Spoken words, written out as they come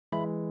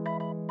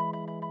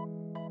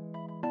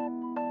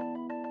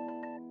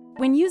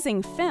When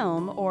using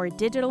film or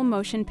digital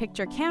motion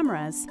picture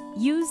cameras,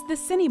 use the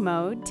Cine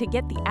Mode to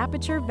get the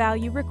aperture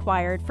value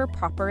required for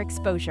proper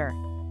exposure.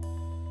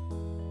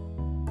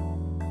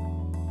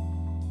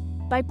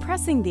 By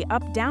pressing the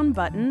up-down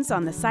buttons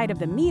on the side of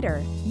the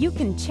meter, you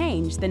can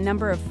change the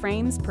number of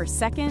frames per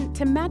second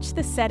to match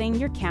the setting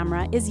your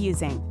camera is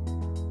using.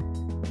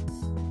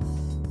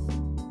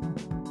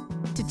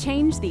 To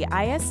change the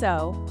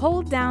ISO,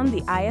 hold down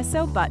the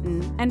ISO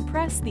button and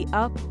press the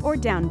up or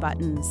down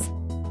buttons.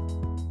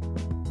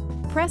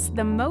 Press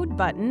the Mode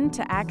button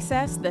to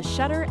access the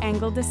shutter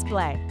angle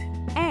display.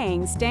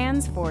 ANG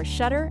stands for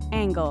shutter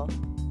angle.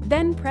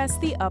 Then press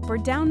the up or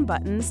down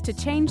buttons to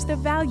change the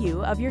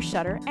value of your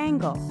shutter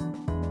angle.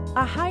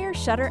 A higher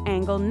shutter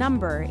angle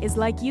number is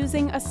like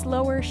using a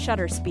slower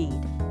shutter speed.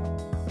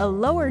 A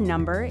lower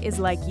number is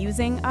like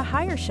using a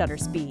higher shutter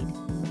speed.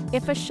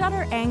 If a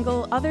shutter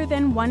angle other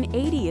than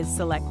 180 is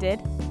selected,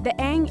 the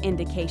ANG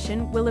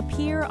indication will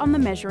appear on the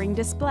measuring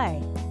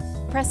display.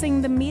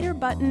 Pressing the meter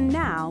button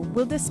now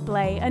will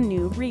display a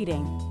new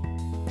reading.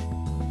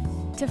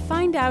 To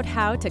find out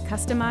how to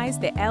customize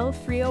the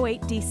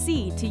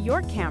L-308DC to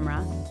your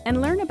camera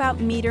and learn about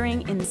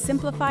metering in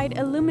simplified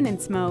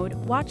illuminance mode,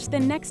 watch the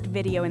next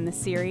video in the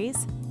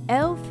series,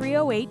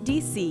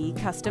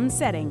 L-308DC Custom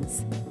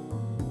Settings.